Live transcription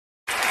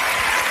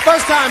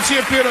First time she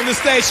appeared on this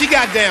stage, she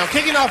got down,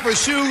 kicking off her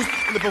shoes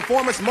in the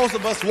performance most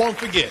of us won't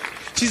forget.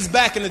 She's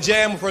back in the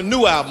jam with her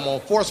new album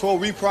on forceful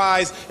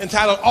reprise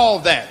entitled All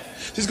That.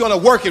 She's going to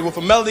work it with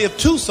a melody of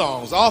 2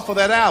 songs off of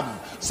that album,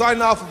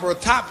 starting off with her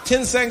top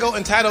 10 single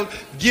entitled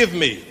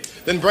Gimme,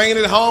 then bringing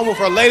it home with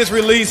her latest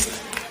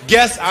release,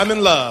 Guess I'm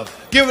in Love.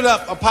 Give it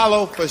up,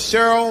 Apollo, for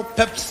Cheryl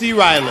Pepsii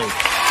Riley.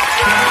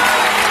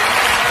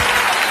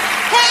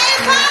 Hey,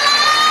 Apollo!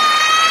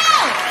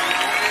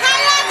 How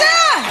y'all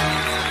doing?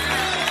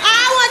 I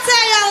want to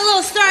tell y'all a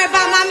little story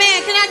about my man.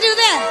 Can I do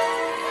that?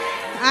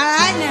 All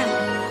right, now.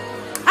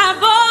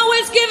 I've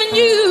always given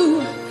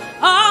you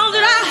all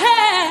that I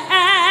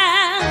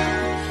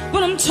have,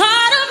 but I'm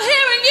tired of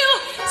hearing you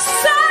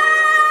say,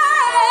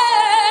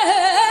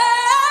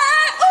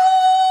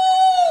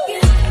 ooh,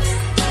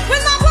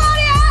 with my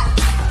body out,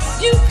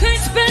 you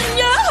can't spend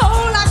your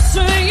whole life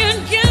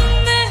saying, give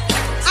me,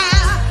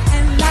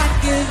 and not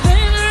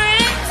giving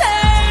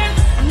return.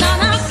 No,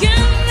 no,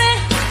 give me,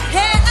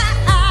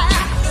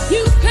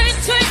 you can't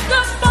take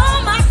up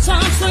all my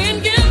time saying,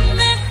 give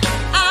me.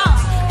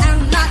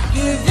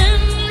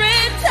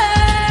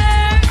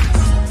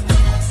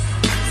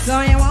 So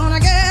you wanna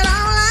get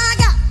all I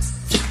got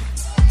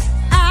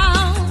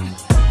out,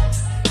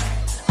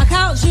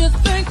 'cause you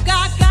think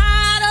I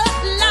got a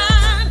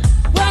line.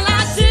 Well,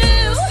 I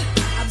do,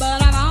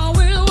 but I've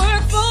always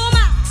worked for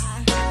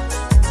mine.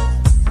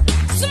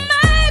 So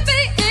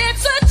maybe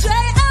it's a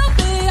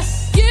J.O.B.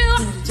 you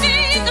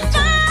need to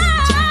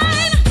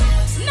find.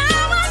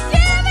 Now I'm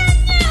giving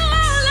you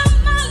all of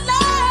my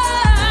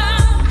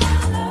love,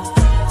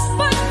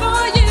 but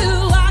for you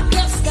I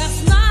guess that's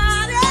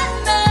not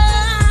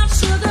enough.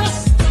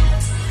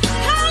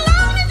 How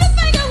long did you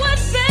think it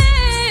would be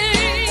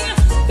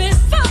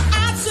before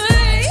I'd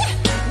say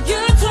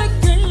you're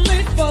taking me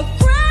for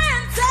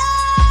granted?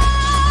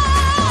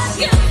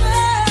 Give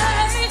me,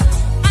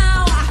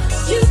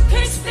 you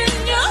can't spend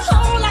your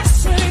whole life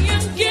saying,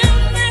 give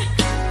me,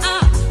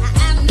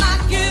 I'm not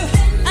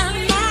giving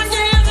return.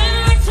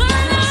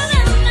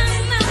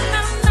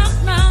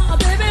 No,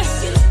 baby,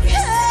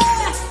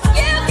 yeah,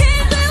 you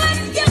can't do it,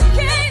 you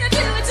can't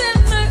do it to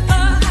me.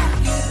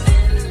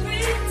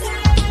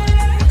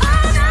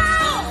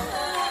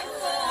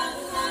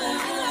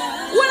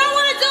 What I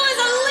want to do is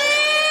a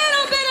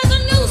little bit of the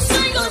new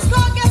single. It's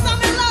called Guess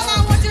I'm in Love. I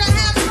want you to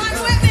have fun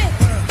with me.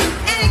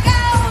 And it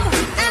goes,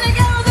 and it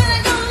goes, and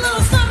it goes a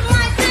little something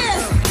like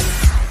this.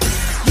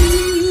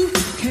 You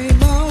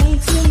came on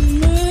to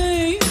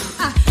me,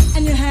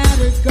 and you had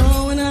it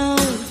going on.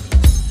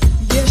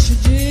 Yes, you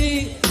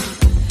did.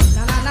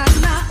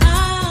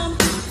 I'm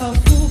a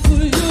fool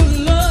for your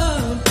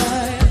love,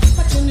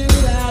 but you knew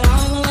that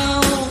all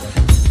along.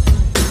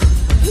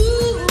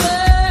 Ooh,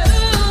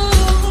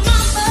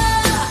 mama,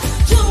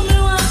 tell me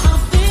why I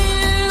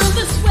feel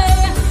this way.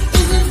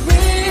 Is it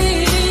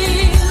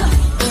real,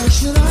 or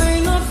should I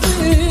not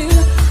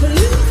feel?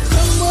 Please,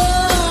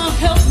 someone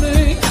help me.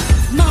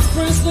 My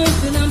friends think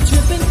that I'm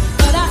tripping,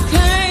 but I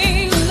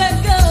can't let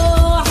go.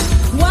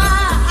 Why?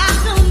 I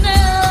don't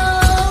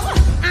know.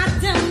 I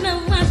don't know.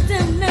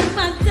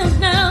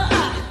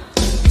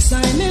 'Cause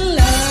I'm in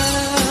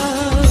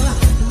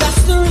love.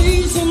 That's the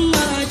reason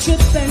why I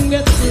trip and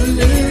get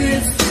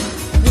delirious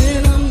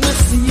when I'm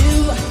next to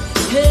you.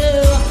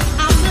 Hell,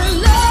 I'm in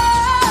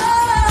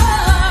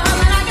love,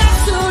 and I got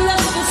to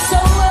love you so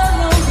well,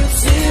 no, get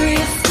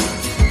serious.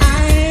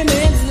 I'm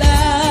in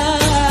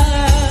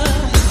love.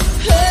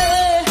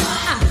 Hey,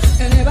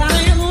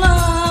 anybody in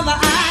love?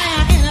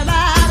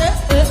 Anybody?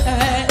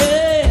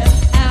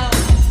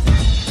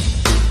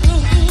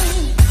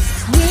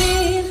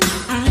 When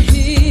I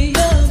hear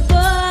your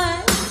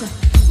voice,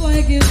 boy,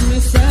 it gives me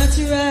such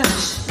a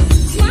rush.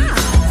 Wow.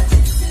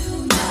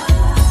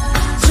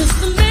 Just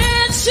the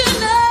mention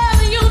of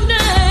your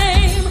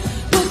name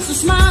puts a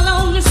smile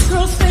on this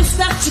girl's face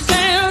that you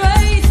can't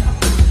erase.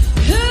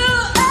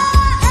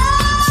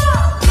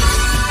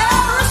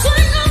 Every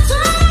single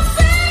time I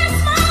see your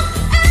smile,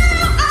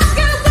 I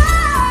get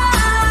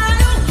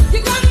wild. You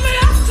got me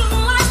acting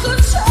like a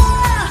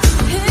child.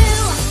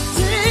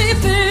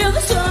 Deep in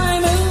the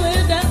time, and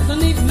it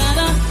doesn't even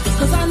matter,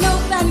 'cause I know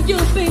that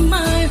you'll be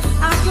mine.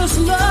 I just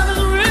love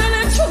it.